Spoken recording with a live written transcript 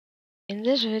In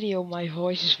this video my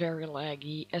voice is very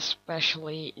laggy,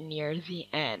 especially near the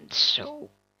end, so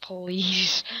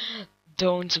please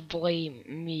don't blame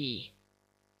me.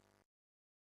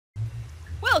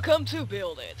 Welcome to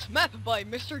Build It, map by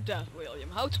Mr. Death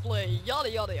William. How to play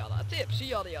yada yada yada, tips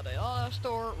yada yada yada,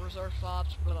 store, reserve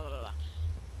slots, blah blah blah.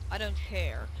 I don't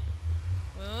care.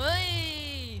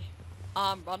 Hey,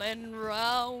 I'm running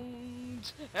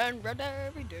round and round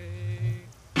every day.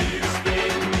 You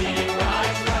spin me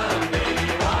right round,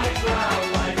 baby, right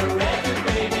round, like a record,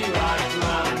 baby, right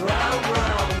round, round,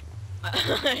 round.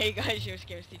 Hey guys, here's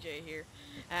DJ here,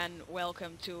 and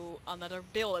welcome to another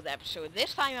Build It episode.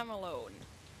 This time I'm alone.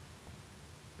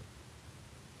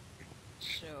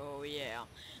 So yeah,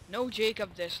 no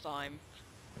Jacob this time.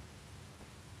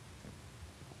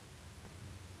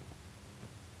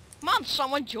 Come on,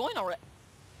 someone join already.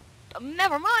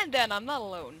 Never mind then, I'm not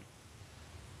alone.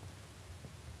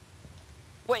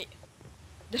 Wait,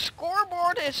 the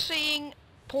scoreboard is saying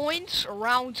points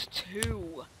round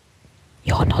 2.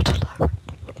 You're not alone.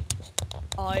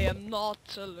 I am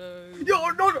not alone.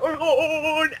 You're not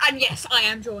alone! And yes, I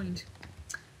am joined.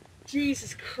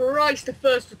 Jesus Christ, the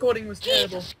first recording was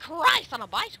terrible. Jesus Christ on a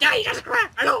bicycle! Jesus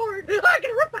Christ, Lord! I'm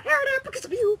gonna rip my hair out because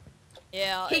of you!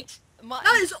 Yeah, Hate.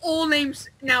 That is all names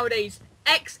nowadays.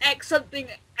 XX something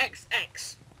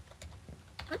XX.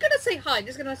 I'm gonna say hi. I'm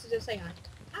just gonna just say hi.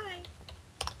 Hi.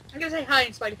 I'm gonna say hi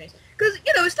in smiley face. Because,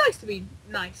 you know, it's nice to be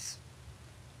nice.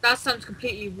 That sounds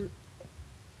completely rude.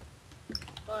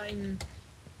 I'm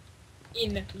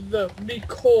in the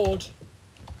record.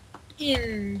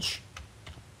 I'm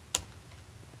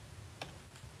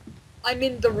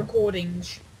in the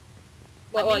recordings.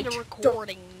 I'm Like, in the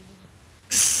recording.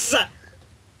 Who's gonna...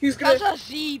 Because a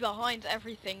Z behind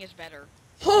everything is better.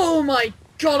 Oh my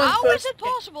god, I'm How first. is it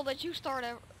possible that you start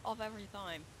off every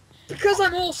time? Because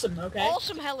I'm awesome, okay?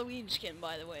 Awesome Halloween skin,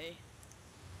 by the way.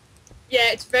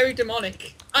 Yeah, it's very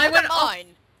demonic. I Look went at off...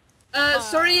 mine.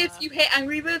 Sorry if you hate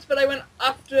Angry Birds, but I went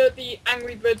after the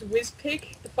Angry Birds Whiz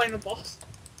Pig, the final boss.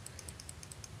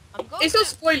 I'm going It's to... not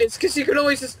spoilers, because you can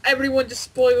always just... Everyone just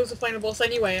spoils the final boss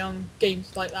anyway on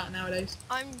games like that nowadays.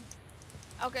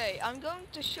 Okay, I'm going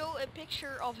to show a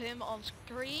picture of him on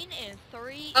screen in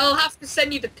 3... I'll have to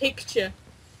send you the picture.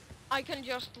 I can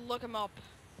just look him up.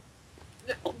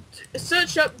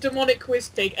 Search up demonic Whiz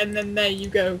Pig, and then there you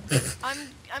go.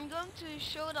 I'm going to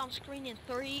show it on screen in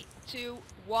 3, 2,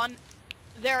 1.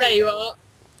 There You are.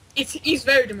 He's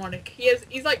very demonic. He's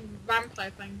like vampire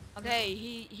thing. Okay,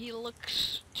 he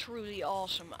looks truly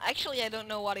awesome. Actually, I don't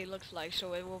know what he looks like,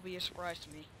 so it will be a surprise to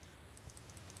me.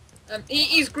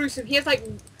 He's gruesome. He has like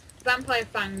vampire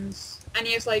fangs, and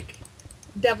he has like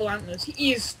devil antlers.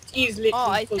 He's literally. Oh,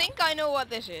 I think I know what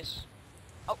this is.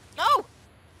 Oh no!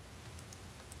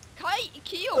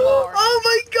 Kiyomar! Oh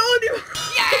my god!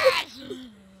 Yes!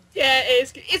 Yeah, it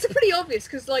is. It's pretty obvious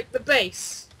because like the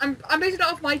bass. I'm basing it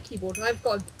off my keyboard. I've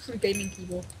got a true gaming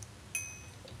keyboard.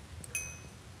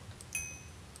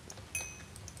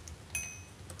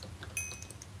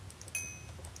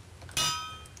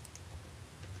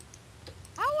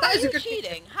 How are you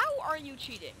cheating? How are you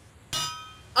cheating?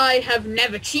 I have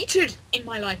never cheated in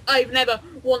my life. I've never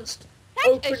once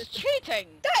That is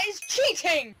cheating! That is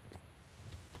cheating!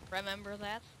 Remember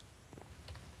that?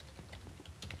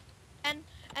 And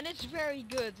it's very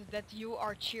good that you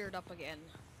are cheered up again.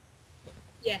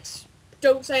 Yes.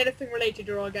 Don't say anything related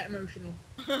or I'll get emotional.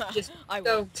 Just I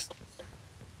don't. won't.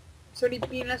 It's only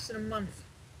been less than a month.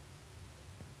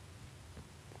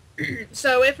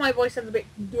 So if my voice sounds a bit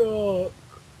dark,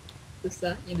 it's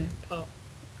that, you know, part.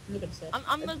 I'm not gonna say it.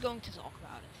 I'm not going to talk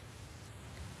about it.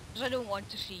 Because I don't want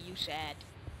to see you sad.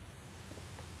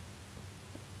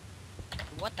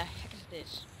 What the heck is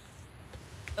this?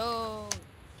 Oh.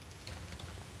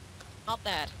 Not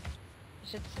that.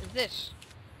 Is it this?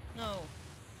 No.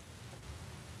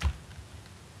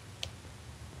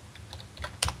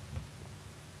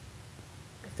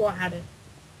 I thought I had it.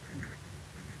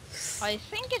 I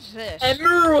think it's this.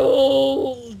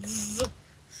 Emeralds!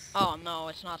 Oh no,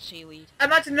 it's not seaweed.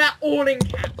 Imagine that all in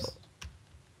caps.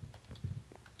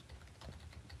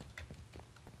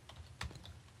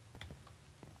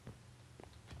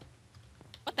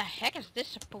 What the heck is this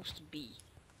supposed to be?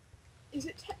 Is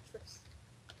it Tetris?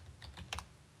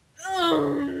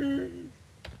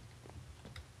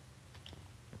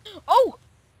 Oh!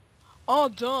 Oh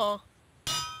duh.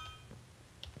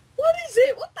 What is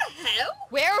it? What the hell?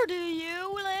 Where do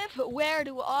you live? Where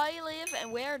do I live?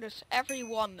 And where does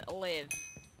everyone live?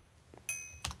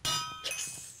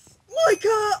 Yes! Like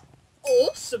a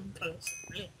awesome person,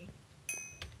 really.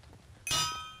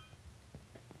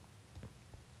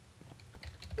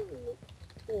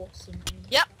 awesome.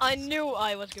 Yep, I knew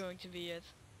I was going to be it.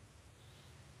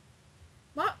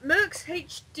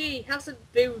 MerkZzHD hasn't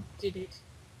builded it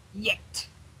yet.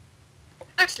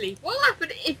 Actually, what'll happen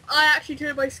if I actually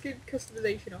turn my skin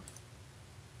customization off?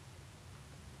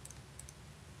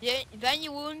 Yeah, then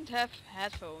you wouldn't have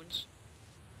headphones.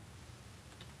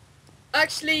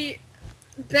 Actually,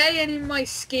 Bayan in my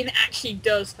skin actually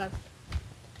does have.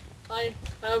 I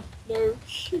have no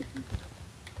shoes.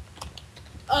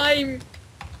 I'm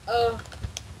a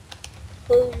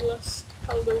homeless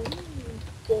Halloween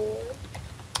boy.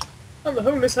 I'm a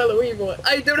homeless Halloween boy.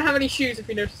 I don't have any shoes if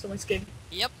you notice on my skin.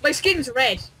 Yep. My skin's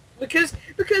red because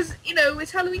you know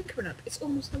it's Halloween coming up. It's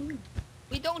almost Halloween.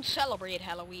 We don't celebrate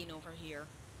Halloween over here.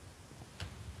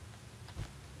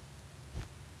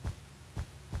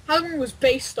 Halloween was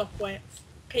based off where it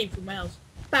came from Wales.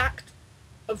 Fact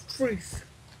of truth.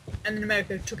 And then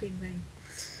America took it in vain.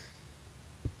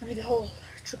 I mean the whole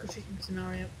trick-or-treating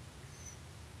scenario.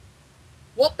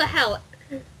 What the hell?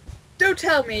 Don't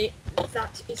tell me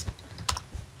that is...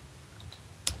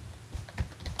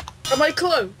 Am I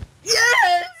close?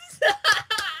 Yes!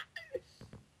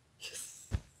 Yes!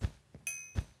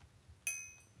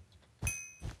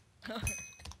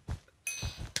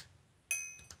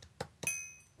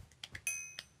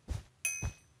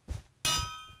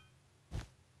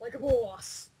 Like a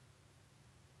boss.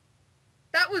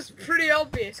 That was pretty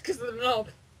obvious because of the knob.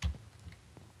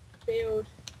 Build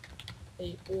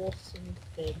a awesome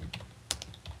thing.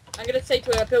 I'm gonna say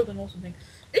to her, build an awesome thing.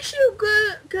 Is she a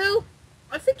girl?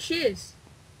 I think she is.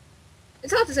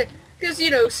 It's hard to say because you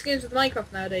know skins with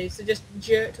Minecraft nowadays are just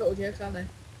total jerks, aren't they?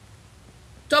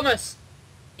 Thomas,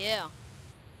 Yeah.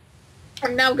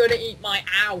 I'm now gonna eat my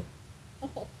ow.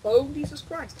 Oh, Jesus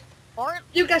Christ! Our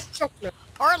You guys chocolate.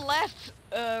 last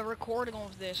recording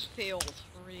of this failed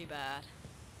really bad.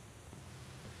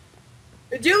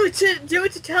 Do it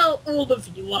to tell all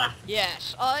of you what happened.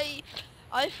 Yes, I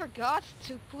forgot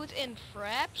to put in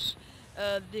fraps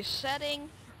the setting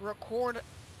record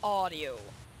audio.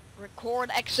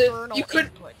 Record external You could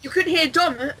input. hear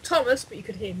Thomas, but you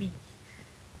could hear me.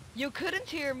 You couldn't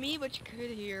hear me, but you could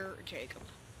hear Jacob.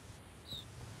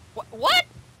 What?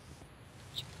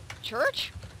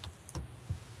 Church?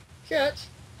 Church,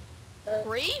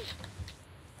 Grave?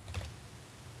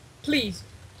 please.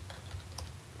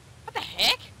 What the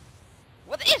heck?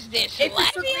 What is this? If it's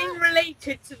Latvia? something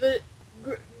related to the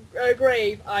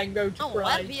grave, I'm going to No,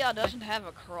 cry. Latvia doesn't have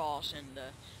a cross in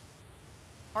the...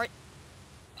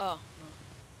 Oh.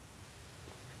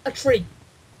 A tree.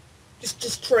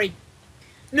 Just tree.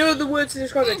 No other words to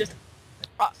describe it, just...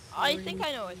 I think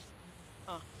I know it.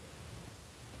 Oh.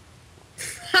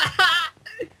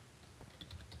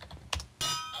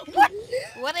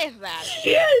 What is that?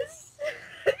 Yes!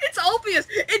 It's obvious!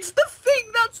 It's the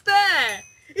thing that's there!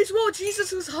 It's what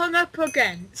Jesus was hung up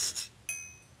against.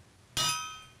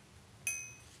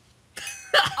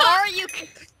 Are you...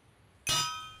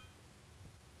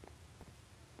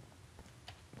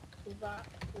 That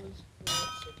was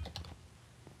awesome.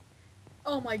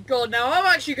 Oh my god, now I'm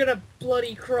actually gonna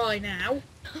bloody cry now.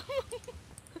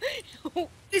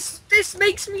 This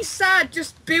makes me sad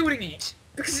just building it.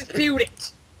 Because it's build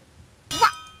it.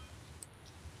 What?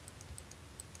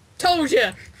 Told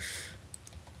ya!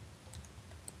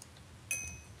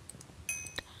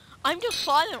 I'm just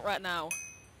silent right now.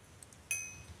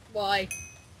 Why?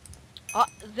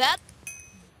 That...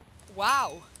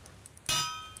 Wow.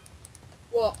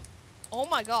 What? Oh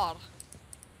my god.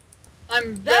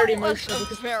 I'm That very was emotional a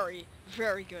because very,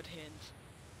 very good hint.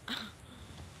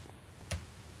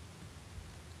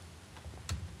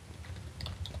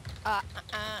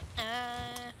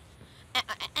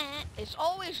 It's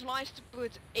always nice to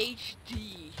put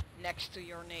HD next to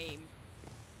your name.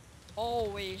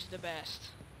 Always the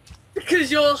best.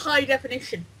 you're high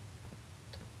definition.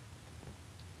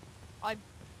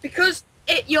 Because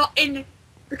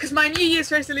because my New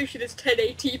Year's resolution is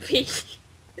 1080p.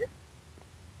 Okay,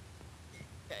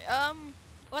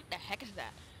 what the heck is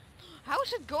that?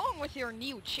 How's it going with your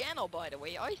new channel, by the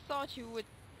way? I thought you would,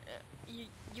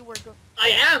 you were go- I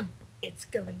am. It's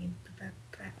going in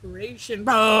preparation.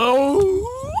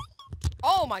 Oh!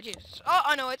 Oh my Jesus. Oh,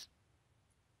 I know it.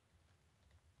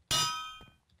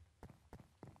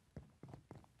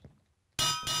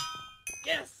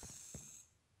 Yes!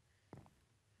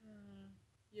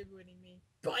 You're winning me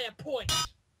by a point.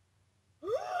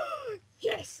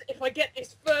 Yes! If I get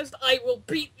this first, I will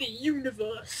beat the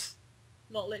universe.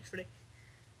 Not literally.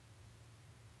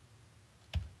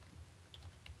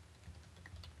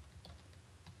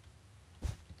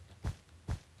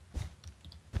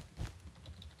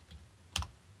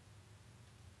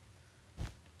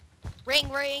 Ring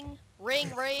ring.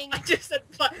 Ring, ring. I just said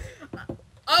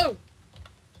oh!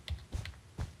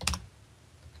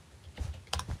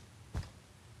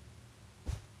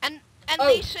 And Oh.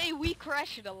 they say we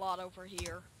crash it a lot over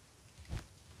here.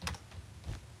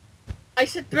 I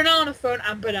said banana phone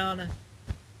and banana.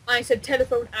 I said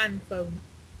telephone and phone.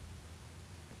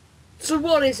 So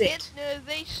what is it?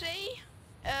 They say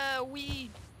we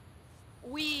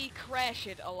crash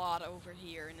it a lot over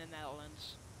here in the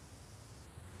Netherlands.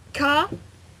 Car?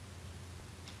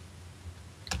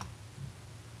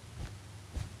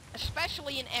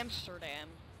 Especially in Amsterdam.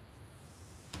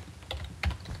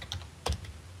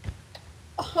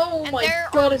 Oh And my there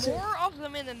god, are is it? more of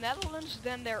them in the Netherlands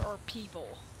than there are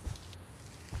people.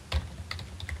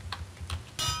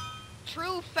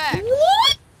 True fact.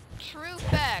 What? True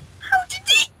fact. How did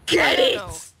he get I it? don't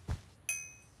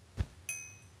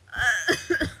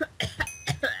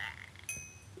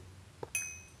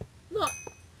know. Not.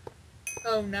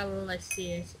 Oh, now that I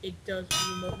see it, it does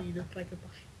remotely look like a bike.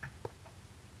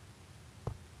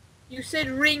 You said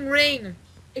ring ring.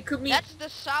 It could mean That's the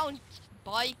sound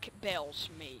bike bells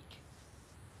make.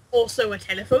 also a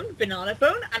telephone, banana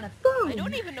phone, and a phone. I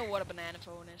don't even know what a banana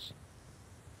phone is.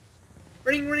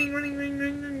 Ring ring ring ring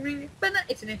ring ring ring. Banana.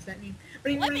 It's an internet name.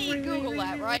 Ring Let ring me ring Google ring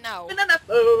that ring, right ring. now. Banana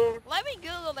phone. Let me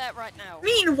Google that right now.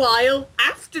 Meanwhile,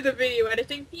 after the video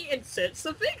editing, he inserts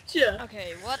the picture.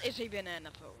 Okay, what is a banana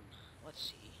phone? Let's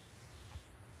see.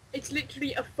 It's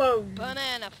literally a phone.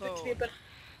 Banana Literally a phone.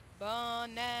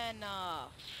 Banana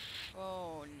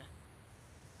phone.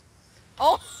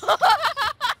 Oh!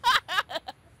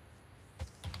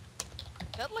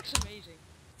 That looks amazing.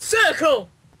 Circle.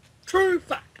 True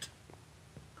fact.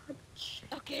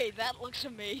 Okay, that looks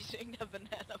amazing, a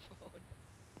banana phone.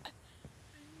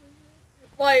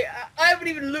 Like, I haven't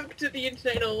even looked at the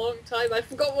internet in a long time. I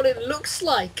forgot what it looks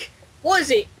like. What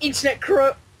is it? Internet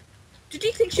crow. Did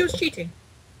you think she was cheating?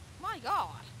 My god.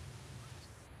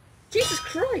 Jesus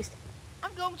Christ.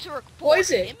 I'm going to report What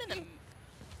is it? him in a...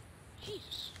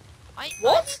 Jesus. I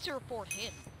What? need to report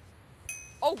him.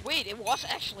 Oh wait, it was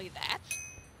actually that?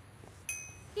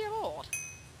 Dear lord.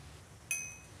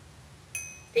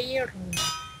 Dear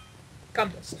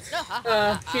Campus.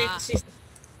 Ah. She's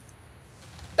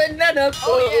banana phone.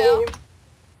 Oh, yeah.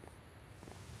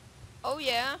 Oh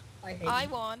yeah, I hate I you.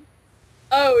 won.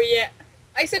 Oh yeah.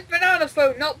 I said banana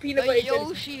phone, not peanut The butter.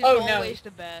 Yoshi's Oh no. always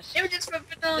the best. It was just for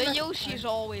banana. The Yoshi's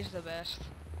always the best.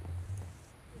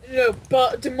 No,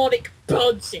 but demonic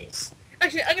buds is.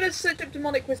 Actually, I'm gonna search up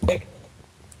demonic whisper.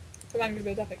 From Angry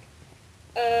Birds Epic.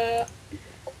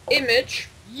 Image.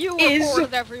 You Is-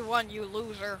 reported everyone, you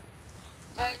loser.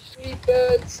 Angry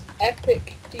Birds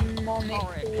Epic demonic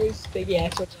Alright. whisper. Yeah.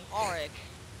 So Alright.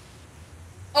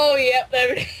 oh yeah,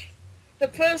 there it is. The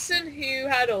person who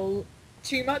had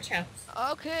too much health.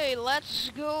 Okay, let's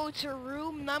go to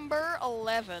room number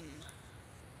 11.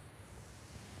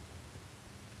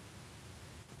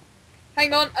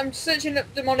 Hang on, I'm searching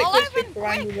up demonic 11, whisper for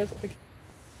quick! Angry Birds Epic.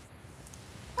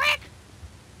 Quick!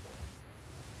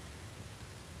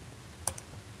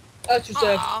 That's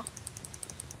reserved. Aw,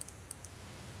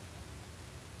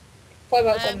 5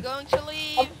 out of I'm 7. going to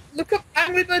leave. Look up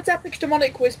Angry Birds Epic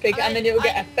Demonic Whispig and then you'll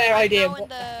get a fair idea I'm of now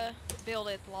what. in the build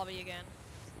it lobby again.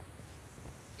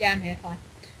 Yeah, I'm here, fine.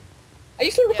 Are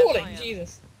you still Yes, recording? I am.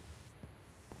 Jesus.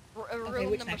 Room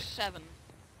which number next? 7.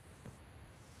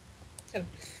 So.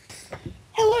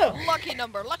 Hello! Lucky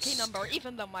number,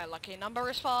 even though my lucky number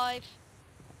is 5.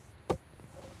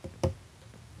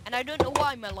 And I don't know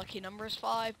why my lucky number is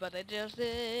 5, but it just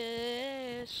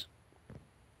is.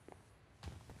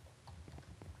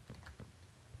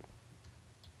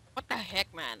 What the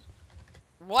heck, man?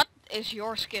 What is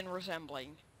your skin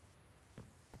resembling?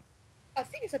 I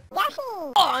think it's a...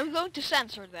 Oh, I'm going to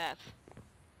censor that.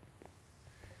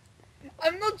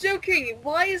 I'm not joking.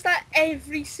 Why is that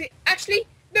every Actually,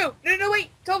 no, wait,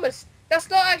 Thomas. That's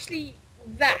not actually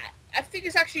that. I think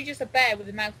it's actually just a bear with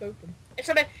the mouth open. It's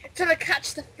trying to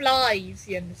catch the flies,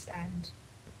 you understand?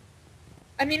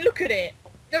 I mean, look at it.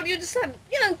 Don't you understand?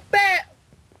 You know, bear...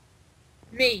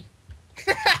 Me.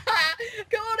 Come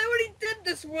on, I already did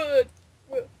this word.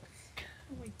 Oh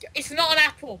my god. It's not an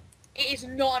apple. It is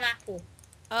not an apple.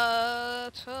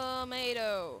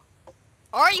 Tomato.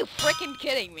 Are you freaking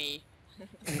kidding me?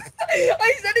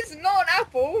 I said it's not an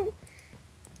apple.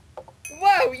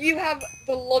 Wow, you have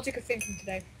the logic of thinking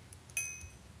today.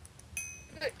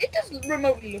 It does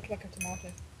remotely look like a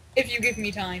tomato. If you give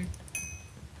me time.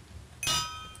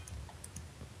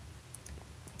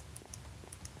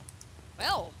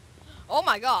 Well, oh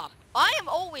my god. I am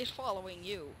always following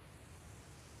you.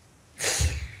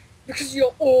 Because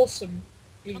you're awesome.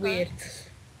 You're Okay. weird.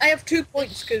 I have 2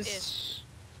 points This because... is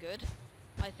good.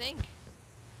 I think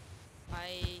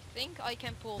I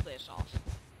can pull this off.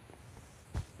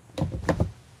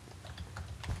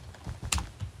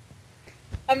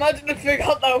 Imagine if we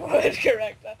got that word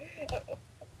correct.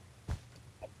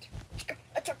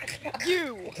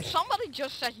 You! Somebody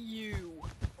just said you.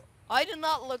 I do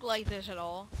not look like this at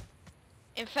all.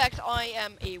 In fact, I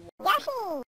am a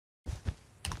waffle.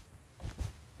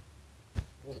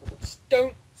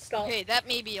 Don't stop. Okay, that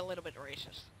may be a little bit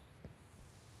racist.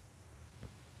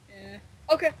 Yeah.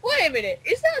 Okay, wait a minute.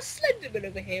 Is that a Slenderman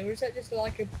over here, or is that just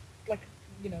like a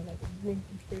you know, like a room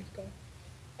from space guy?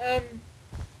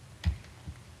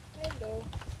 Hello.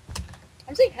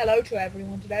 I'm saying hello to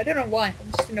everyone today. I don't know why.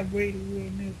 I'm just in a really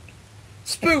weird mood.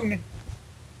 Spoon.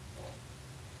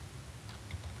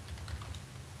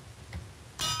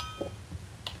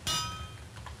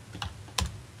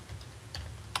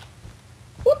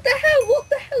 What the hell? What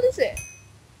the hell is it?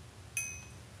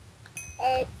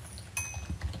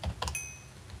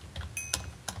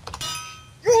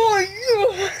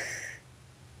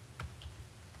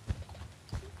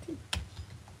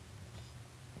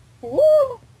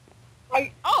 Woo!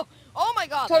 Oh my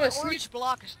god, Thomas, the orange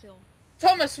block is still...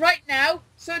 Thomas, right now,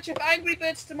 search up Angry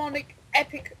Birds Demonic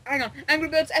Epic... Hang on. Angry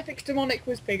Birds Epic Demonic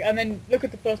Whiz Pig, and then look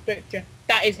at the first picture.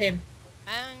 That is him.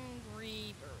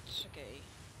 Angry Birds, okay.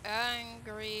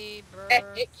 Angry Birds...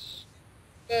 Epic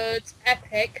Birds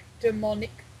Epic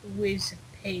Demonic Whiz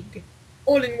Pig.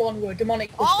 All in one word.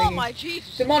 Demonic Whiz Pig. Oh my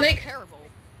Jesus, Demonic. he's terrible.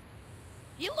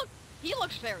 He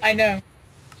looks very... I know.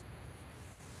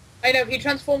 I know, he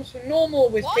transforms from normal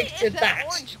Whiz Why Pig to is that that.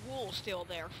 orange wool still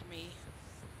there for me?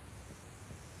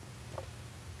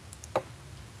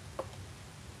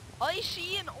 I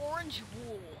see an orange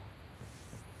wool.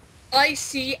 I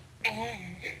see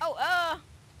air. Oh,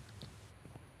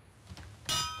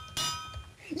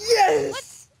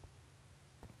 Yes!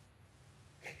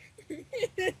 no,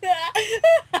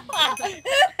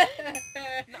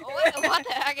 what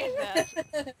the heck is that?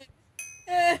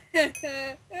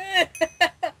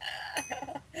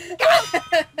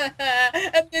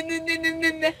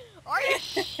 Are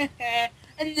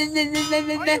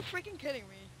you freaking kidding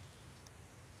me?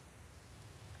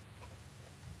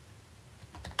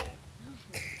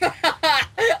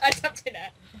 I tapped in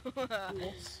it.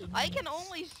 I can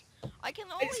only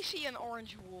see an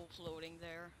orange wool floating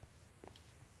there.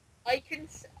 I can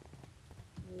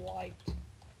white,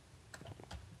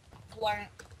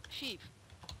 black, Sheep.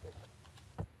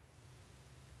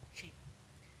 sheep.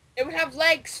 It would have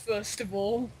legs first of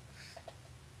all.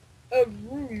 A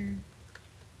room.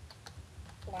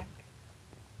 Blank.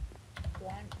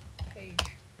 Blank page.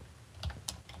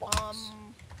 Box.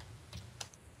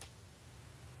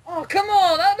 Oh, come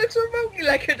on! That looks remotely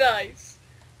like a dice!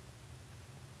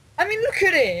 I mean, look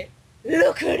at it!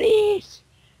 Look at it!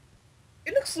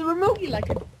 It looks remotely like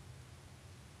a...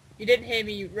 You didn't hear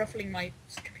me ruffling my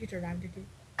computer around, did you?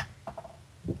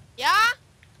 Yeah?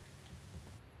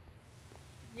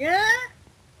 Yeah?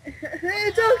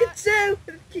 Talking to!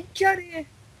 Keep chatting.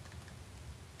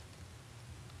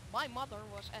 My mother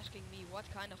was asking me what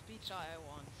kind of pizza I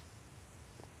want.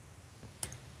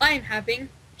 I'm having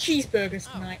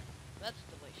cheeseburgers tonight. That's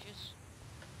delicious.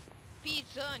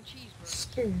 Pizza and cheeseburgers.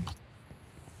 Spoon.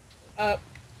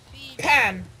 Pizza.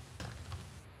 Pan.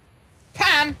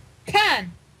 Pan!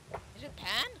 Pan! Is it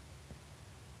pan?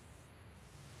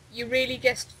 You really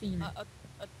guessed female.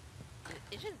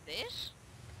 Is it this?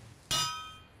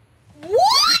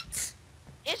 What?!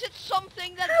 Is it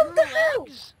something that How grew the hell?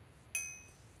 legs?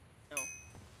 No.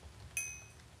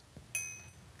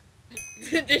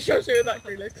 This shows you that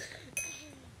true legs.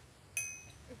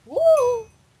 Woo!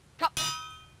 Cup.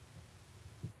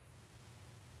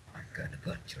 I'm gonna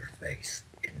put your face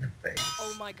in the face.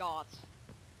 Oh my god.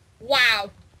 Wow!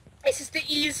 This is the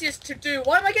easiest to do.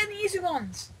 Why am I getting the easy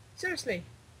ones? Seriously.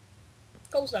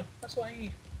 Cobblestone. That's what I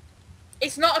need.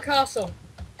 It's not a castle.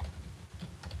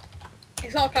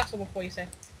 It's not a castle before you say.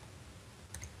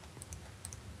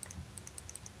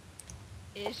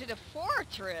 Is it a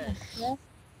fortress? 1,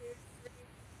 2, 3,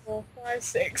 4, 5,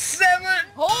 6, 7.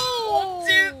 Oh!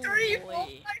 1, 2, 3, 4, 5,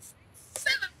 6,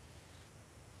 7.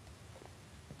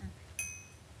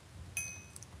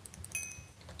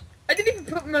 I didn't even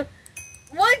put my...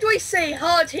 Why do I say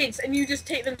hard hints and you just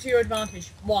take them to your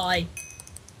advantage? Why?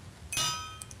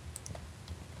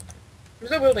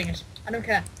 There's no building it. I don't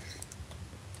care.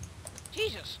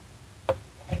 Jesus.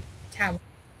 Tower.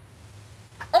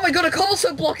 Oh my god, a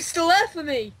cobblestone block is still there for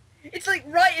me! It's like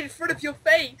right in front of your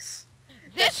face!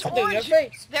 This That's in your orange...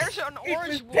 face! There's an It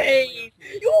orange was wool. pain!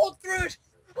 You walked through it!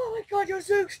 Oh my god, you're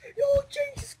Zeus! You're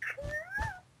Jesus Christ!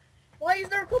 Why is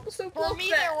there a cobblestone block For me,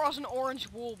 there? there was an orange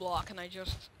wool block, and I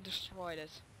just destroyed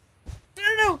it.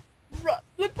 No.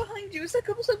 Look behind you. Is there a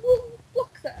cobblestone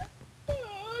block there?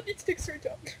 Oh, I need to take a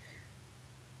screenshot.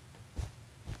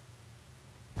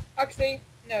 Actually,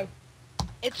 no.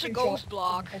 It's a Screenshot ghost on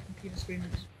block. my computer screen.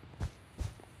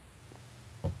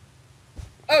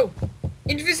 Oh,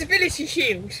 invisibility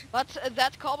shield. But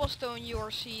that cobblestone you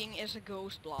are seeing is a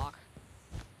ghost block.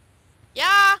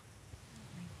 Yeah!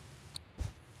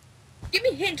 Give me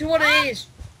a hint to what it is.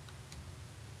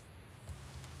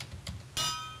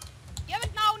 Je hebt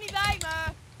het nou niet bij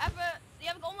me. Even, die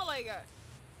heb ik onderliggen.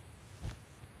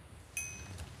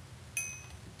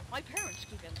 My parents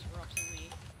keep interrupting me.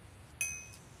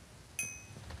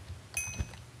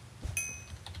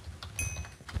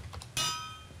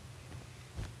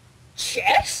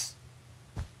 Chess?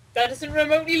 That doesn't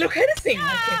remotely look anything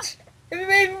like it. Have you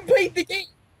even played the game?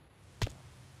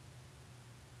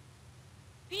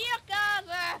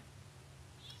 Vierkazen!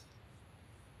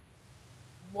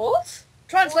 What?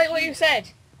 Translate what you said.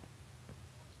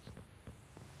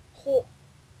 Horse.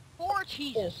 4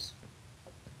 cheeses.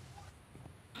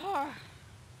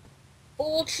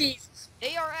 All cheeses.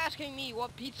 They are asking me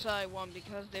what pizza I want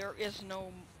because there is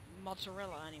no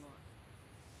mozzarella anymore.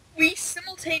 We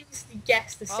simultaneously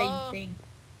guessed the same thing.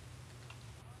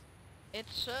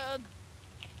 It's a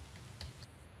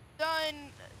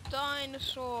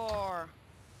dinosaur.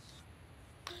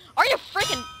 Are you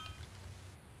freaking?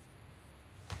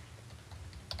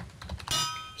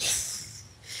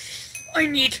 I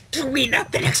need to win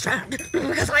up the next round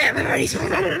because I am very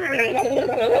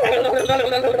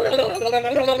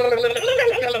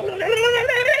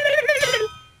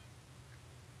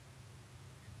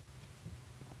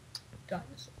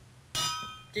Dinosaur.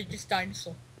 Just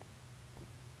dinosaur.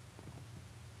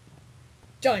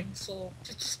 Dinosaur.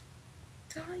 Just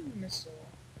dinosaur.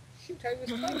 Shoot, I was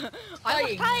tying. I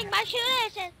was tying my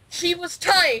shoelaces. She was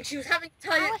tying. She was having to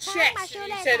tie I at was tying my chess. You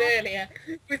shoelaces. said earlier.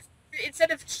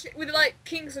 Instead of with like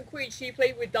kings and queens, she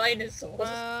played with dinosaurs.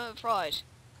 Fries.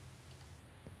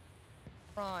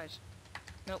 Fries.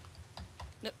 Nope.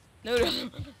 Nope. No.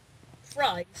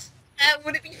 Fries.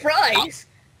 Would it be fries?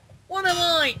 What am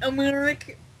I,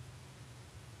 American?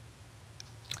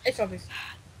 It's obvious.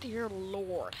 Dear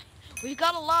Lord. We've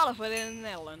got a lot of it in the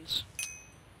Netherlands.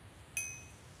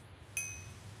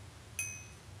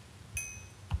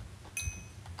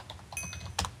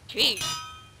 Gee.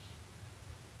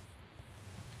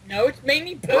 No, it's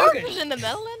mainly burgers. Burgers in the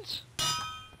Netherlands?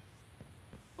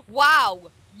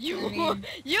 Wow. You mean-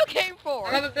 you came I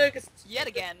forward have a burger. yet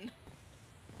again.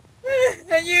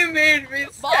 And you made me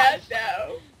sad Boss.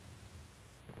 now.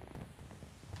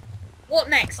 What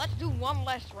next? Let's do one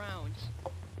last round.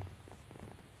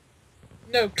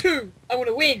 No, 2. I want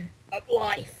to win at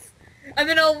life. And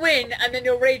then I'll win, and then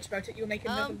you'll rage about it. You'll make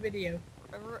another video.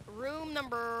 Room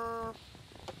number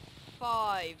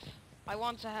 5. I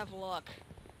want to have luck.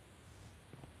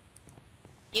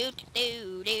 Do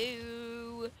do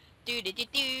do do do do do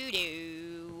do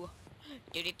do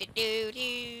do do do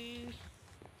do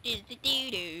do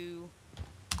do do.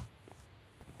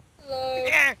 Hello.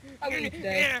 How are you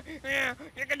today?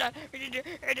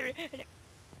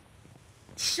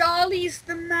 Charlie's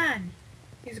the man.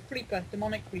 He's a creeper,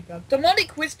 demonic creeper. Demonic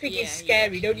Whizpig Yeah, is he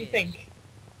scary, don't you actually think?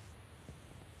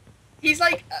 He's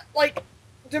like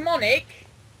demonic.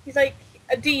 He's like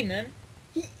a demon.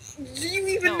 Do you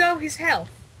even know his health?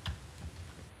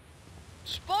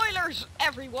 Spoilers,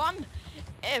 everyone!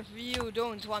 If you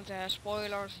don't want to have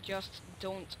spoilers, just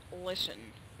don't listen.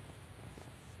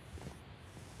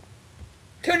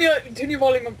 Turn your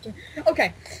volume up.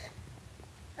 Okay.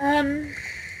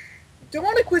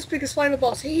 Demonic Whizpig is final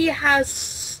boss. He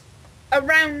has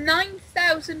around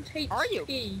 9,000 HP. Are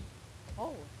you?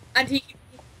 Oh.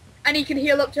 And he can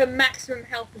heal up to maximum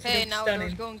health as Hey, you now stun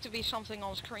there's him. going to be something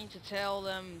on screen to tell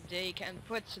them they can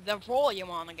put the volume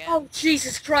on again. Oh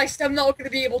Jesus Christ! I'm not going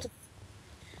to be able to.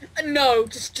 No,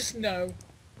 just no.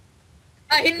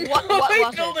 I know What I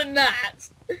was built it? a gnat.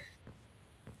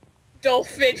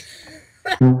 Dolphin.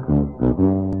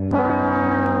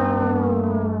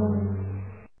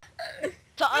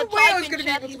 No way I was Type in gonna be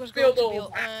chat able he to was build going to all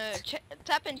build. that.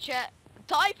 Type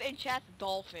in chat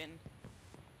dolphin.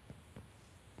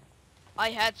 I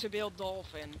had to build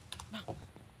dolphin.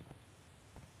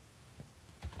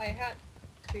 I had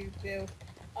to build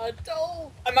a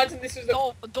dolphin. Imagine this was a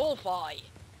Dolphi.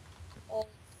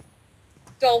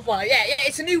 dolphin. Yeah,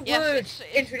 it's a new Yes, word it's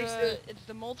introduced. it's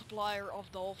the multiplier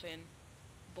of dolphin.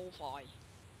 Dolphi.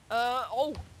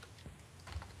 Oh,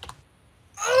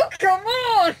 Oh come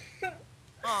on!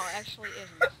 oh, actually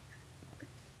isn't.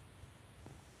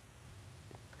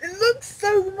 Look looks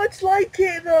so much like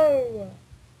it though.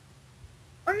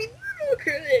 I mean, look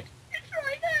at it. It's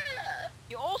right there.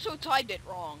 You also typed it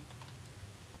wrong.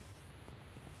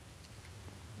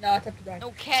 No, I typed it right.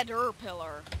 No,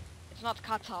 caterpillar. It's not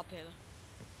caterpillar.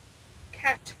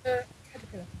 Caterpillar.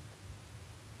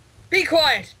 Be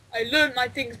quiet! I learned my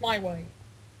things my way.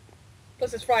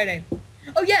 Plus it's Friday.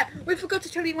 Oh yeah, we forgot to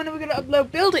tell you when we're gonna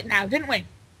upload Build It Now, didn't we?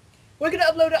 We're gonna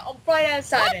upload it on Friday and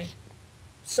Saturday. What?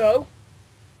 So?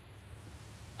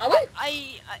 Are we?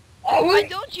 Are we? I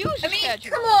don't use I mean,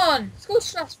 schedule. come on! School's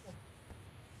stressful.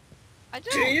 I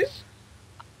don't. Do you?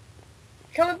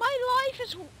 Come on. My life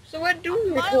is... So when do we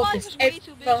My record life this? is way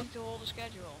too busy to hold a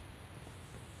schedule.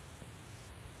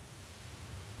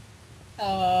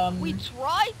 We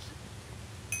tried...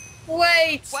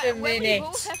 Wait a When we minute.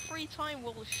 both have free time,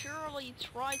 we'll surely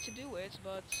try to do it,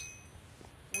 but...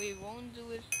 we won't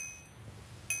do it.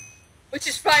 Which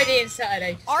is Friday and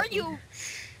Saturday. Are you...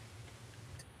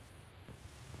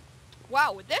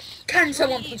 Wow, this... Can is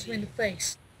someone really punch me easy. in the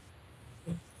face?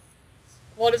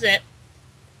 What is it?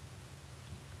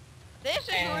 This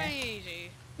is really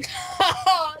easy.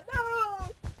 Oh no!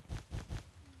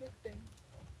 Nothing.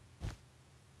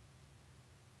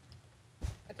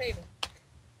 A table.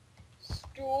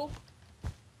 Stool.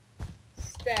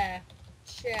 Stair.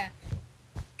 Chair.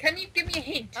 Can you give me a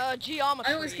hint?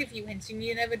 Geometry. I always give you hints and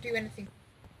you never do anything.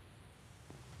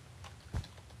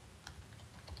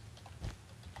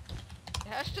 It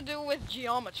has to do with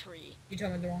geometry. You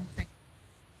told me the wrong thing.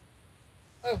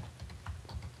 Oh.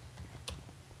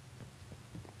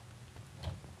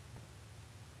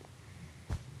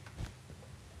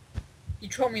 You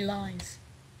told me lies.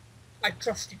 I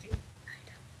trusted you.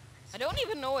 I don't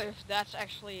even know if that's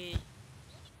actually...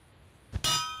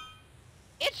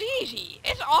 It's easy.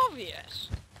 It's obvious.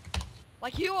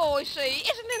 Like you always say,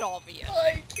 isn't it obvious?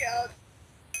 My God.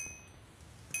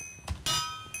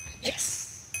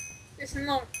 Yes. It's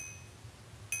not.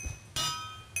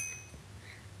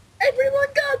 Everyone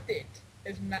got it.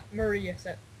 As Maria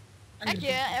said. Heck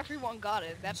yeah, everyone got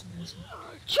it. That's...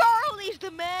 Charlie's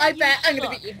the man. I you bet I'm suck.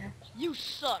 gonna beat you now. You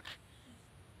suck.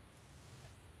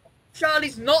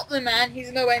 Charlie's not the man.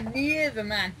 He's nowhere near the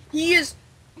man. He is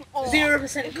Oh,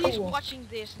 0% if he's cool. watching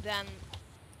this, then...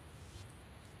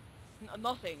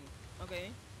 nothing. Okay.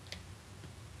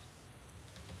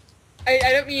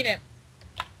 I don't mean it.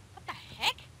 What the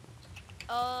heck?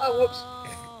 Oh, whoops.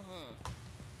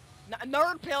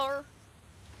 Nerd pillar.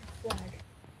 Flag.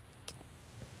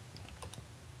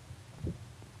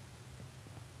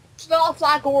 It's not a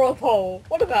flag or a pole.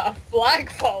 What about a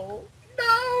flagpole? No!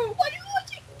 Why are you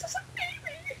watching? Doesn't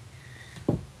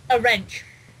me. A wrench.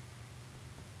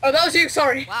 Oh, that was you,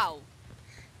 sorry. Wow.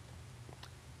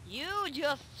 You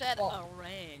just said What? a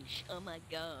wrench. Oh my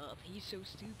god, he's so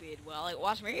stupid. Well, it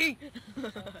was me.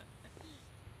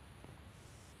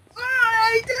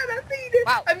 I didn't mean it.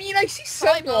 Wow. I mean, I see some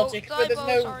Typo, logic, but there's typo,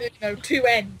 no, sorry. no two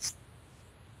ends.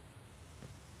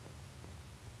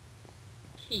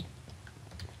 Key.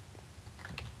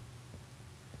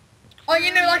 Oh,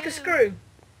 you know, like a screw.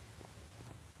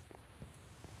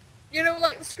 You know,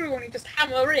 like the screw when you just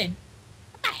hammer in.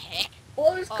 What the heck?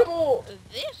 What is called?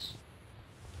 This?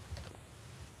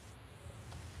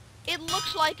 It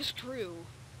looks like a screw.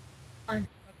 I'm-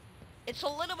 It's a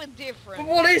little bit But different.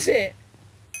 what is it?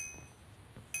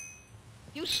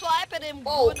 You slap it in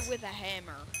Bolt. wood with a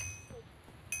hammer.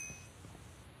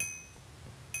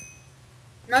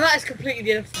 Now that is completely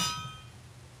different.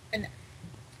 And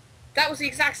that was the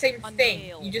exact same A thing.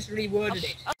 nail. You just reworded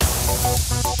it.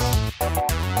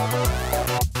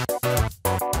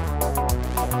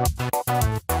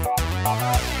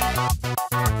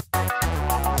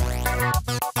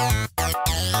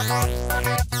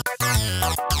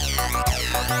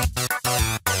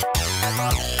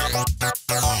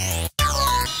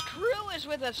 Screw is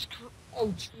with a screw.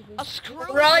 Oh, A screw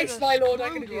Christ, is with my a lord,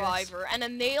 I'm gonna do this. screwdriver, and a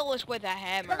nail is with a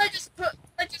hammer. Can I just put?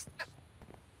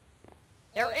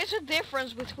 There is a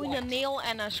difference between a What? nail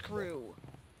and a screw.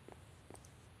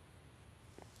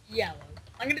 Yellow.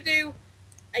 I'm gonna do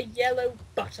a yellow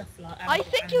butterfly. I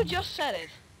think you just said it.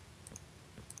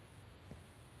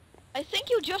 I think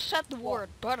you just said the word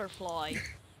butterfly.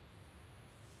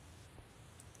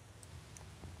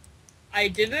 I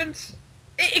didn't.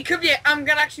 It could be. I'm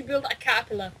gonna actually build a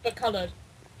caterpillar, but coloured.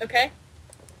 Okay.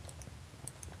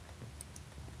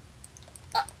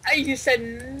 You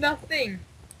said nothing.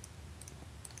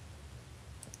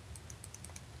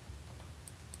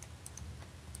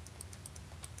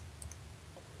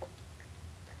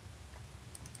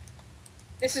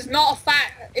 This is not a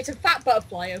fat. It's a fat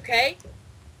butterfly, okay?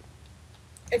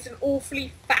 It's an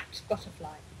awfully fat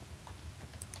butterfly.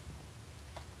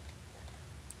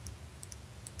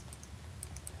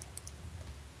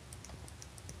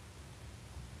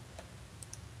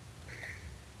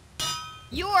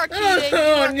 You are cheating.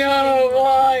 Oh no,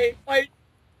 why? Why?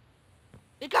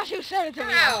 Because you said it to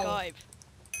me Ow. on Skype.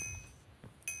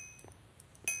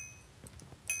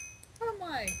 How am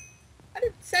I? I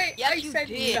didn't say. Yes, I you said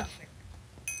did. nothing.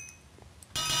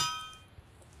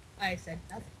 I said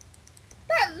nothing.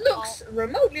 That looks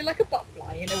remotely like a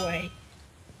butterfly in a way.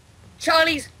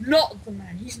 Charlie's not the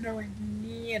man. He's nowhere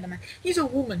near the man. He's a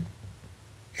woman.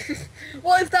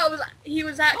 What if that was? He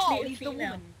was actually a Charlie's the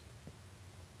female. woman.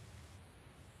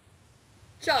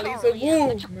 Charlie's Charlie a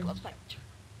and the woman. chocolate factory.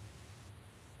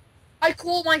 I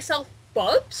call myself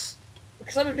Bubs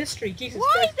because I'm a mystery. Jesus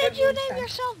Why Christ, did Bubs you understand. name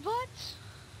yourself Buds?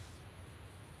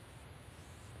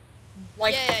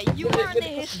 Like, Yeah, you with are in the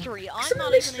customer. history. Because I'm a not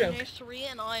even mystery. in history,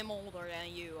 and I'm older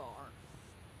than you are.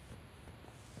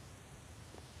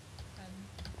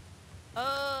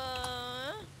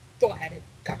 Go ahead.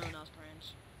 No, not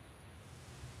France.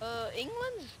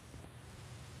 England?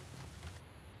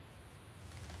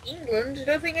 England? I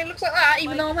don't think it looks like that,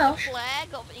 even though I'm the Welsh. flag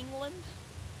of England?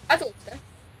 I thought so.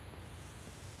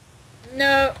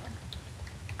 No.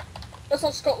 That's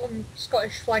not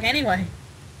Scottish flag anyway.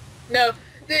 No.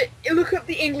 Look at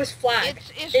the English flag.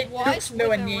 It's it white looks nowhere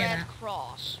with a near red that.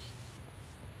 cross.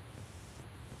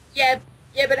 Yeah,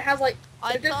 but it has like...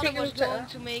 I don't thought think it was looks like going that.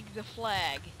 to make the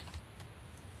flag.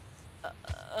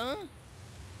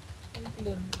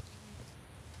 England.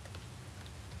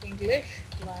 English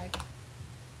flag.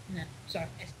 No, sorry,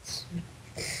 it's...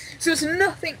 So it's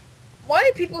nothing... Why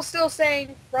are people still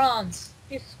saying France?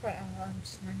 Jesus Christ, I'm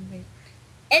just angry.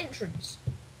 Entrance.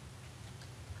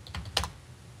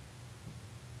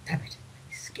 Damn it,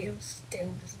 my skill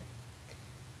still doesn't...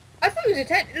 I thought it was a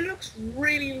 10. It looks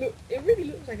really it really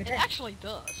looks like a It 10. actually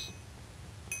does.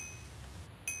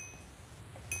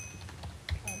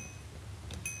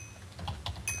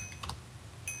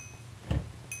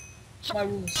 My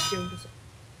rules still doesn't.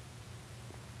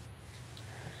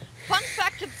 Fun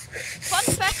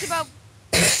fact about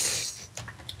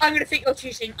I'm gonna think you're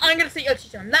cheating. I'm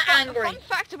that angry. Fun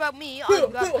fact about me,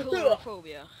 I've got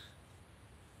colorophobia.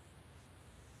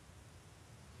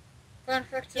 Fun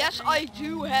fact Yes, about I me,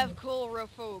 do have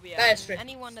colorophobia. That is And true.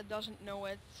 anyone that doesn't know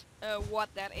it, what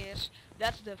that is,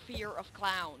 that's the fear of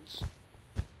clowns.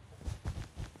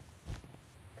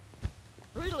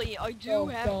 Really, I do Oh,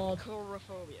 have God.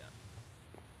 colorophobia.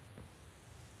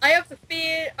 I have the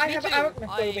fear. I Me have too. I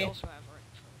arachnophobia. also have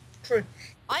arachnophobia. True.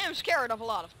 I am scared of a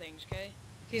lot of things, okay?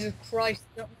 Jesus Christ.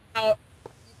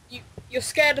 You're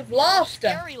scared of laughter.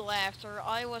 Scary laughter.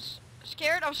 I was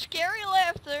scared of scary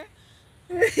laughter.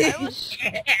 I was...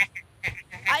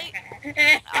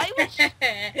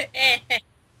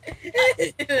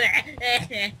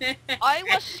 I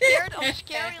was scared of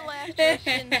scary laughter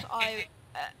since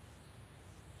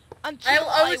until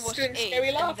I I was was doing 8, scary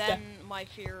and laughter. then my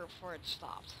fear for it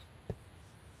stopped.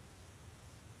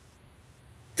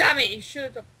 Damn it! You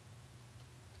should have.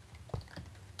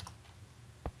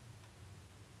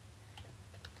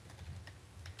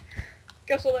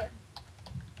 Guess what?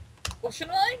 What should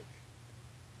I?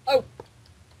 Oh.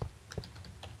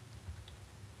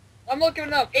 I'm not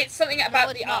giving up. It's something No,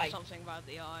 about it's the not eye. something about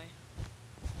the eye.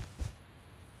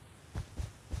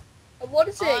 What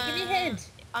is it? Give me a hint.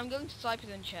 I'm going to type it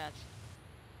in chat.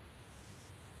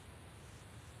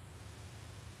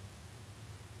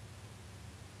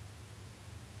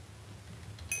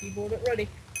 Keyboard it ready.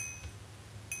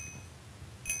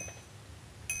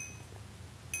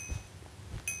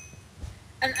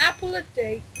 An apple a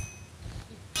day.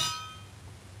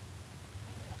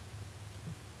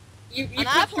 You An put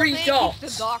apple 3 a day dots.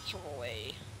 keeps the doctor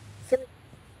away.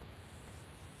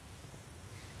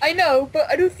 I know, but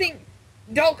I don't think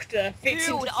doctor fits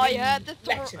Dude, into I 3 had to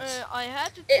letters.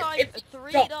 type It's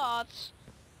 3 dot. dots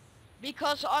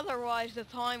because otherwise the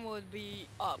time would be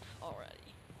up already.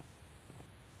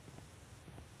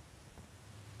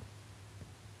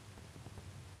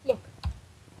 Look.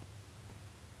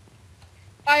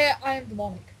 I am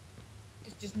demonic.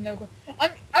 Just no good.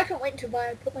 I can't wait until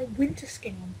I put my winter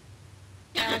skin on.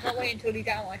 And I can't wait until you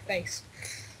get out of my face.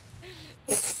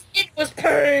 It was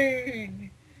pain!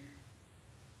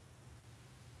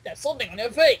 There's something on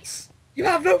your face! You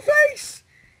have no face!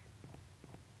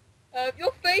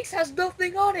 Your face has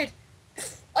nothing on it!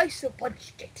 I so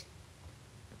punched it.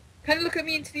 Can you look at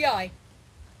me into the eye?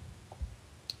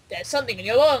 There's something in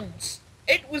your lungs!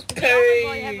 It was To be honest,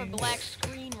 I have a pain! black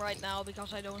screen right now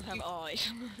because I don't have eyes.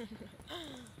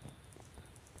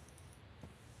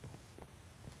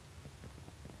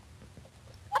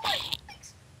 What the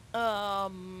heck?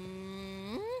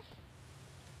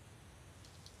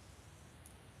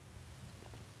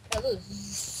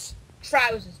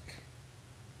 Trousers.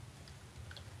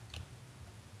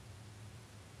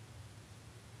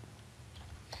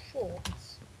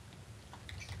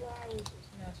 flowers.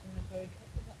 No, it's in the code.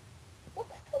 What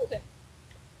the hell is it?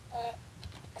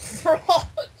 Frost.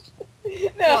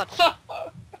 No.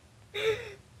 What?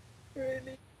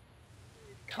 Really?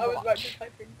 I was about to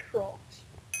type in crotch.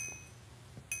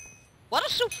 What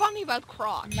is so funny about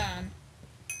crotch? Man.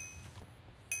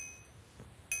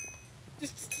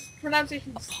 Just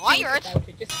pronunciation. A pirate? About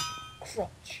it. Just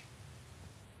crotch.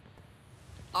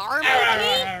 Army?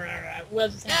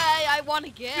 Was Yay, I won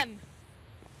again.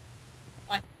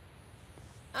 Fine.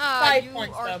 5 You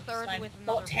points are though. third Fine. with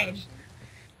Not another 10. person.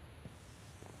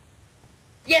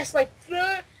 Yes, my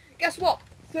third. Guess what?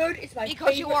 Third is my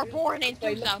Because you favorite were born in my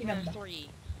lucky number. 2003.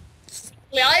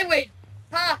 Yeah, I win.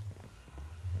 Ha!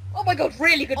 Oh my god,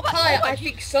 really good Oh my- pie. oh my I gee-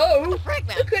 think so. What the frick,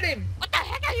 man? Look at him. What the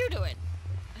heck are you doing?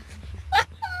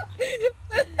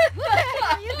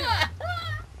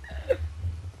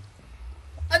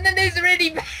 And then there's really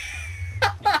bad.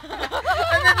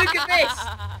 And then look at this.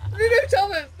 No,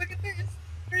 Thomas, look at this.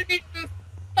 Really good.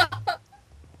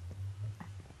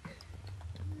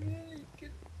 Really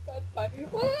good bad pie.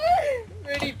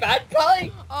 Really bad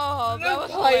pie. Oh, that No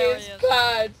was pie hilarious. is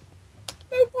bad.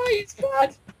 No pie is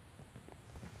bad.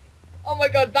 Oh my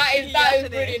god, that is Yes,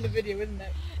 really it in is. the video, isn't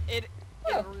it? It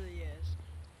Oh. really is.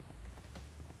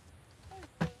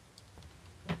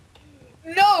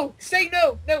 No! Say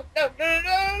no! No! No! No! No!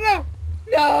 No! No!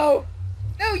 No!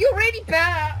 No! You're really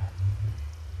bad.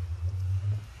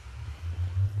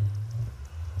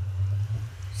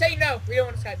 Say no. We don't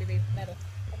want to Skype baby. Metal.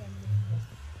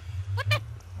 What the?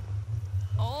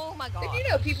 Oh my god. Did you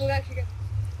know people actually get?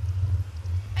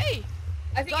 Hey!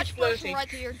 I think Dutch it's person floating. right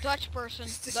here. Dutch person.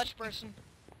 Dutch person.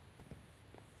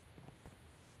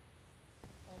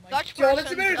 Oh my Dutch god, person.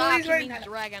 it's a miracle he's Drake wearing means that.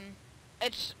 dragon.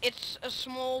 It's a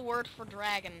small word for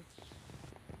dragon.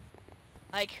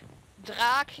 Like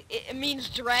draak it means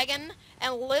dragon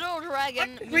and little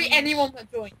dragon Free means anyone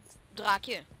that joins.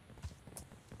 draakje.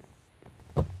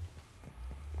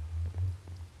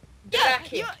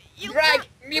 Drag you it. you Drag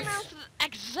me. pronounce it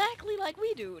exactly like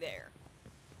we do there.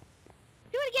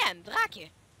 Do it again, draakje.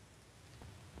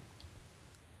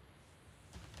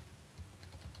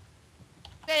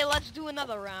 Okay, let's do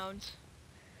another round.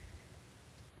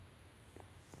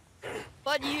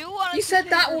 But you wanted You to said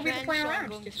take that will be the revenge, final so I'm round,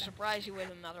 going to just now. surprise you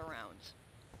with another round.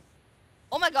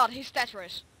 Oh my god, he's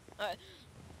Tetris.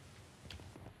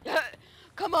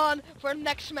 Come on, for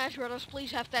next Smash Brothers,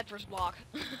 please have Tetris block.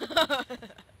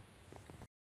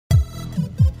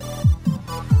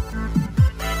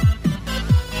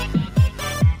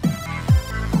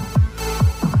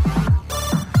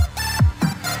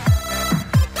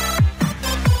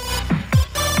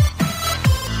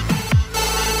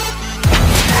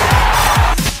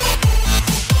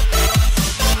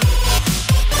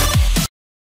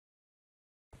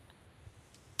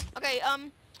 Okay,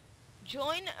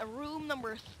 join room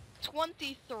number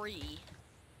 23.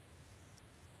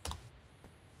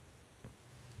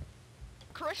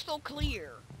 Crystal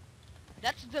Clear.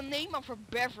 That's the name of a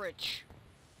beverage.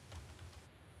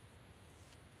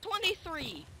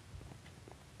 23.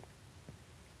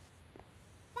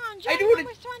 Come on, join I do wanna-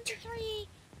 number 23.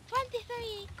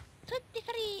 23.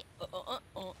 23.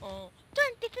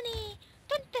 23.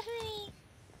 23.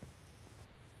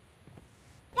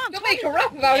 Come on, Don't make a 23.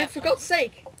 rap about Yeah. it, for God's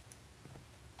sake.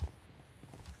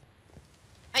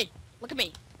 Hey, look at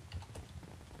me.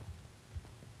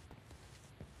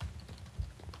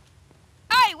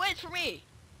 Hey, wait for me.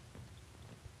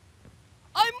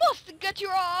 I must get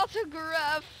your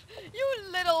autograph, you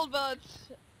little butts.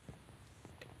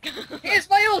 Here's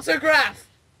my autograph.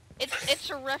 It's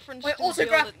a reference My to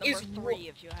autograph Build It is number 3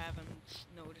 if you haven't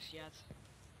noticed yet.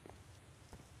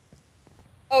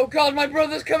 Oh god, my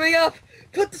brother's coming up.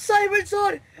 Put the sirens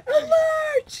on.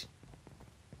 Alert!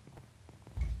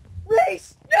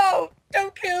 Race! No!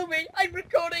 Don't kill me! I'm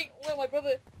recording! Well, my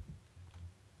brother...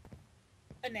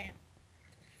 A name.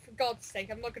 For God's sake,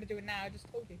 I'm not gonna do it now, I just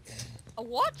told you. A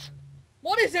what?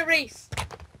 What is a race?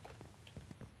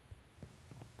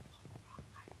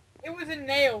 It was a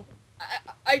nail.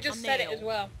 I just A said it nail. as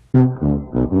well.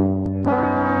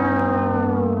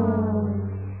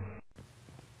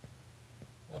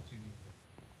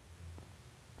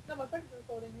 No, my friend's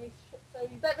recording me, so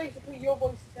that basically your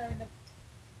voice is going to...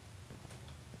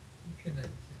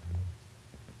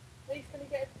 He's gonna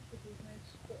get a picture of his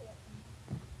nose, put it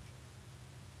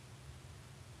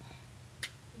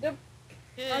up.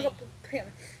 I Hey. got to...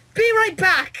 Be right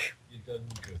back! You done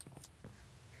good.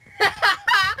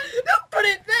 Don't put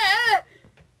it there!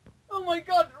 Oh my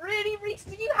god, really, Reese?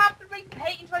 Do you have to bring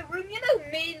paint into my room? You know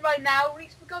me right now,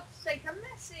 Reese, for God's sake, I'm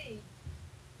messy.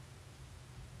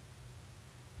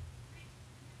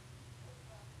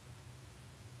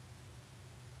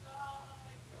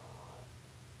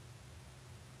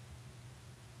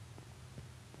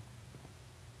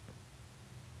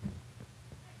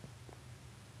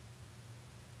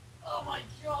 my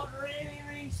god, really,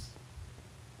 Reese?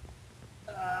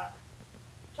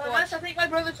 Thomas, I think my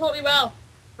brother taught me well.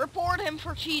 Report him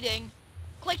for cheating.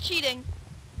 Click cheating.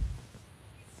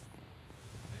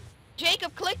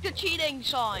 Jacob, click the cheating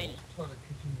sign.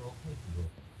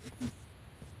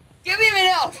 Give me a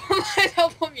minute, I'll put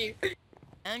myself on mute.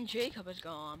 And Jacob is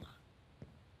gone.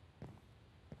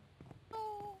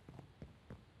 Oh.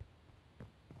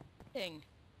 Cheating.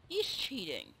 He's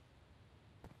cheating.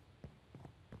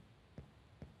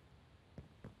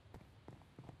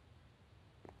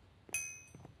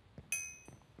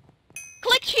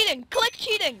 Click cheating! Click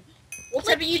cheating!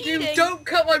 Whatever you do, cheating. don't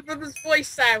cut my brother's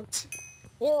voice out.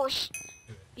 Horse.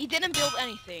 He didn't build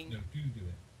anything. No, do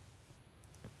it.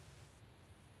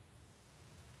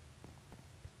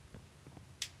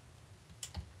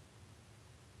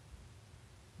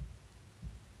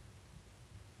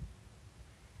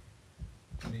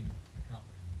 I mean, I can't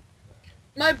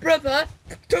really. My brother,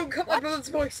 don't cut my What? brother's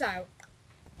voice out.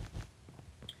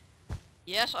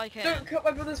 Yes, I can. Don't cut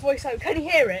my brother's voice out. Can you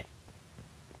hear it?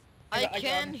 I I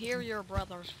can got it. hear your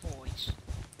brother's voice.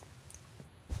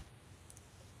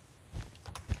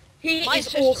 He My is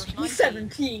sister's also 19.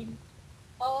 17.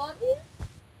 Aren't you?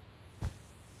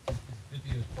 This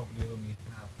video's probably only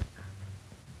half an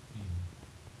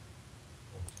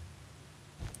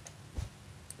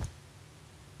hour.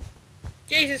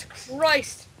 Jesus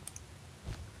Christ.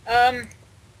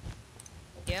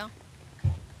 Yeah?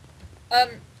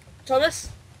 Thomas?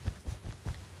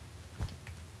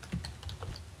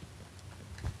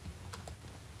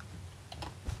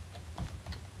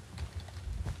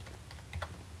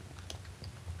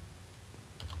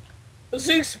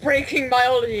 Zeus breaking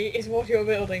biology is what you're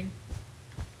building.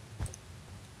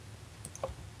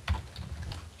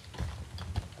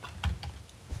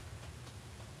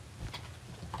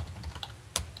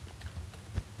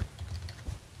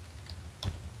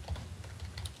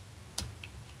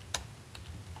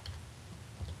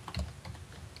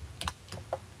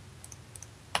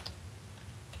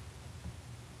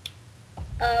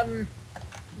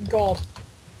 God.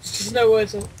 There's just no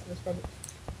words on this problem.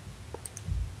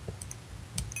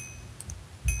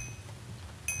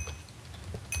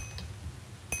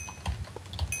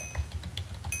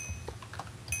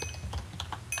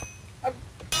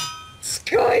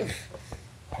 Skype!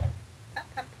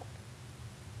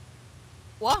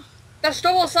 What? That's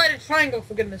double-sided triangle,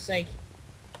 for goodness sake.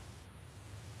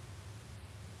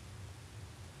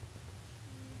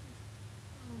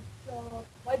 Oh,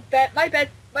 God.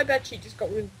 My bed sheet just got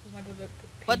ruined because my brother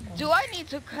put But paint on. do I need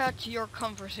to cut your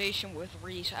conversation with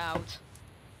Reese out?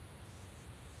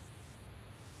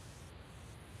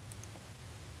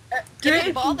 Do If you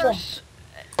it bothers...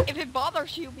 If it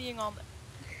bothers you being on...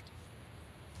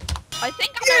 I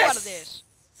think I know what it is.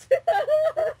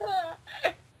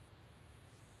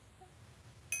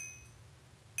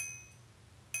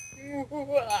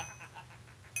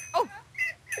 Oh!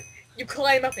 You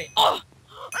climb up it. Oh!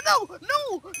 No!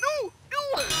 No! No!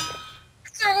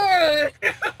 No!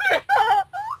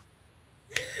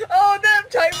 Oh, damn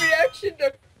time reaction. No.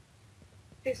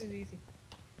 This is easy.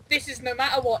 This is no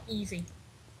matter what easy.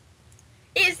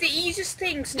 It is the easiest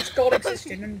thing since God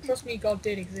existed, and trust me, God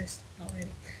did exist. Not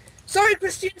really. Sorry,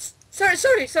 Christians. Sorry.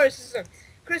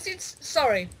 Christians,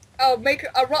 sorry. I'll write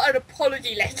an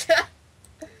apology letter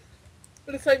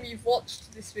for the time you've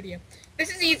watched this video.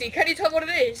 This is easy. Can you tell what it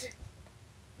is?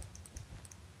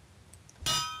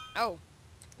 Oh.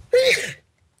 It's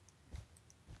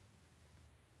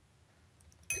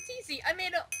easy. I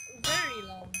made it very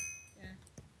long. Yeah.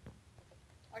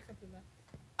 I can do that.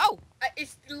 Oh!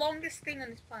 It's the longest thing on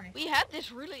this planet. We had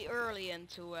this really early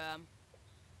into,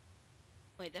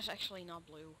 Wait, that's actually not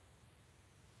blue.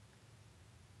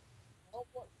 Oh,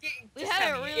 what? We Just had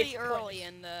tell it me, really it's early pointless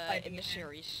in hiding the it now.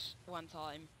 series one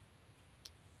time.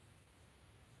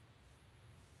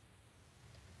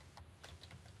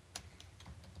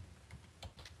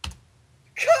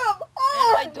 Come And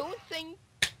on! I don't think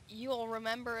you'll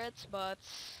remember it, but...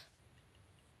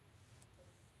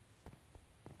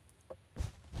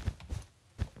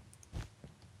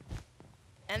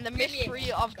 And the Give me a mystery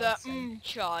hint, of for the God's sake.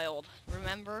 child,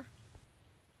 remember?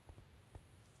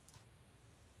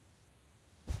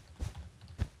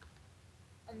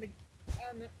 And the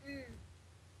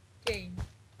game.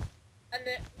 And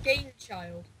the game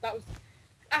child. That was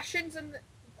Ashen's and the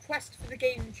quest for the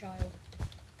game child.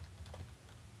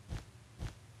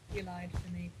 You lied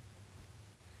to me.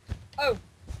 Oh.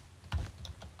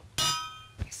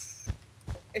 Yes.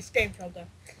 It's game child though.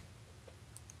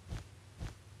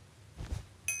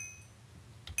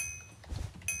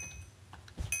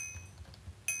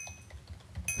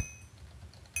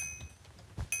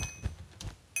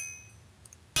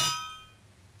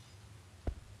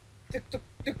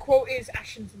 the quote is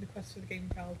actions in the quest for the game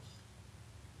child.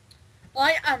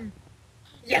 I am.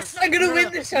 Yes, I'm gonna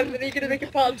win this one, and then you're gonna make a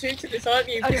part 2 to this, aren't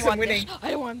you? I Because don't I'm want winning. this.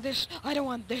 I don't want this. I don't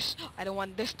want this. I don't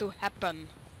want this to happen.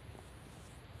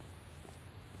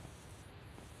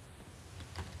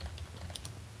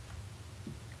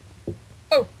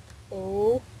 Oh.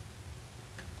 Oh.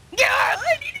 Yeah,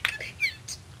 I need a good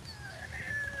hit.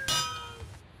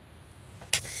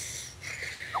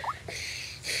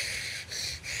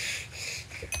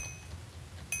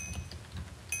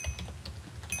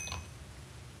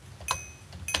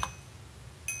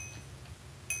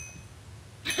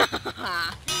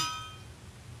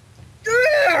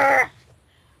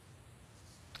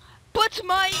 Put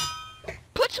my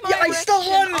Yeah, I still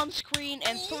reaction won. on screen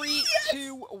in 3,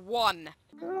 2, 1.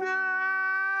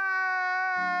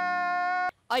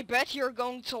 I bet you're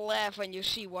going to laugh when you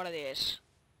see what it is.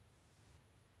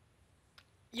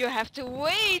 You have to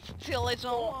wait till it's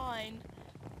online.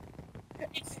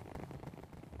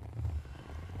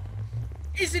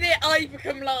 Isn't it I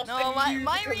become last No, and you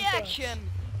my become reaction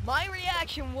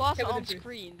was Tell me the on truth.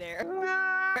 screen there.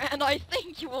 And I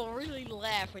think you will really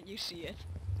laugh when you see it.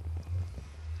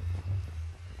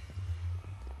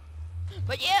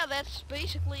 But yeah, that's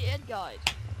basically it, guys.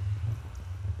 first?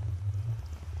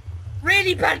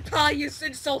 Really bad pie is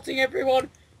insulting everyone.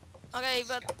 Okay,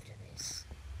 but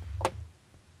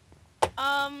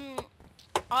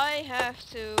I have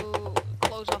to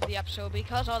close off the episode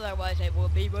because otherwise it will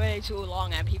be way too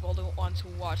long and people don't want to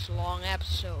watch long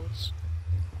episodes.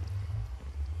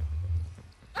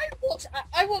 I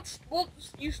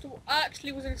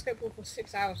actually was in Skateboard for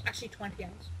 6 hours, actually 20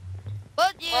 hours.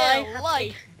 But I yeah, have like,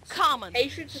 patience. comment,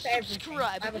 Patience is everything.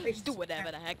 subscribe, I have a patience do with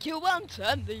whatever the everything. heck you want,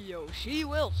 and the Yoshi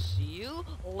will see you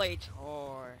later.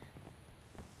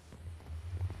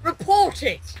 Report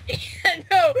it!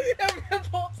 No, don't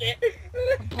report it!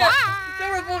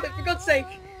 Don't report it, for God's sake!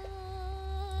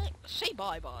 Say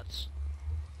bye, bots.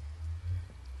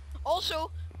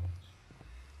 Also,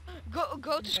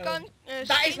 go to scan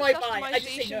That is my bye, I just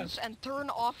say no. customizations and turn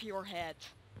off your head.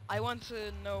 I want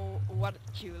to know what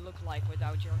you look like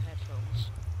without your headphones.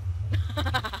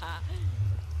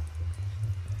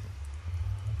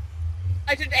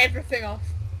 I turned everything off.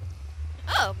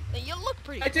 Oh, you look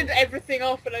pretty I cool turned everything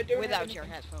off and I don't have without your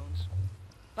anything. headphones.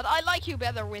 But I like you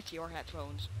better with your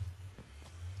headphones.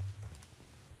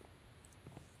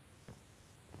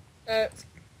 Oh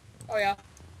yeah.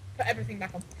 Put everything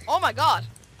back on. Oh my god!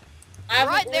 I have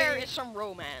Right a there really- is some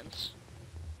romance.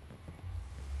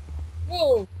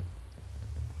 Whoa!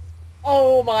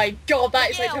 Oh my god, that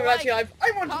is Yeah, like terminology like,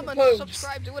 I want to Comment, propose.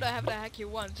 subscribe, do whatever the heck you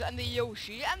want, and the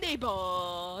Yoshi and the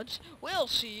Buds will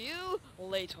see you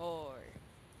later.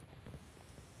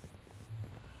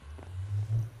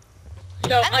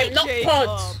 No, And I'm the not Jacob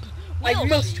Pods. I will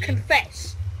must see-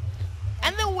 confess.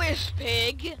 And the Wisp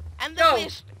Pig, and the No.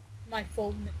 Wisp... My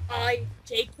full name.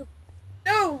 Jacob.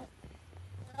 No!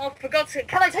 Oh, for God's sake,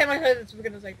 can I say my sentence? We're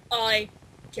gonna say, I,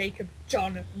 Jacob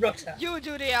John Rutter. You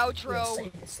do the will outro. say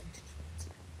this sentence.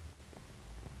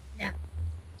 Now,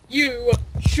 you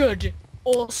should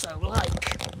also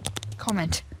like,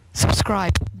 comment,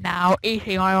 subscribe, now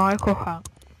eating my microphone.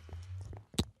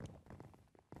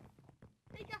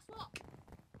 Hey, guess what?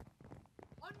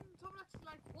 On Tomodachi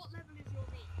Life, what level is your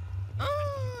knee?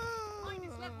 Mine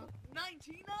is level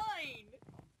 99!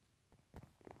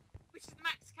 Which is the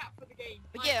max cap for the game.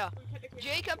 But Mine yeah, is technically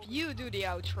Jacob, level you do the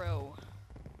outro.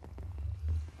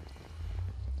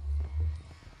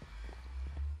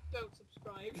 Don't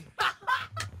subscribe.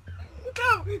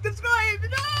 No! Subscribe!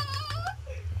 No!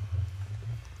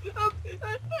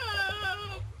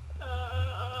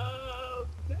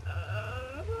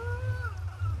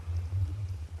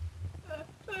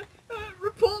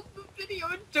 Report the video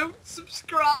and don't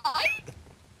subscribe!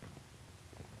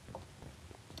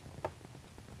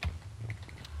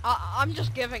 I'm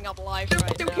just giving up life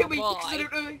right Don't now. kill me Bye. because I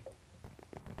don't know.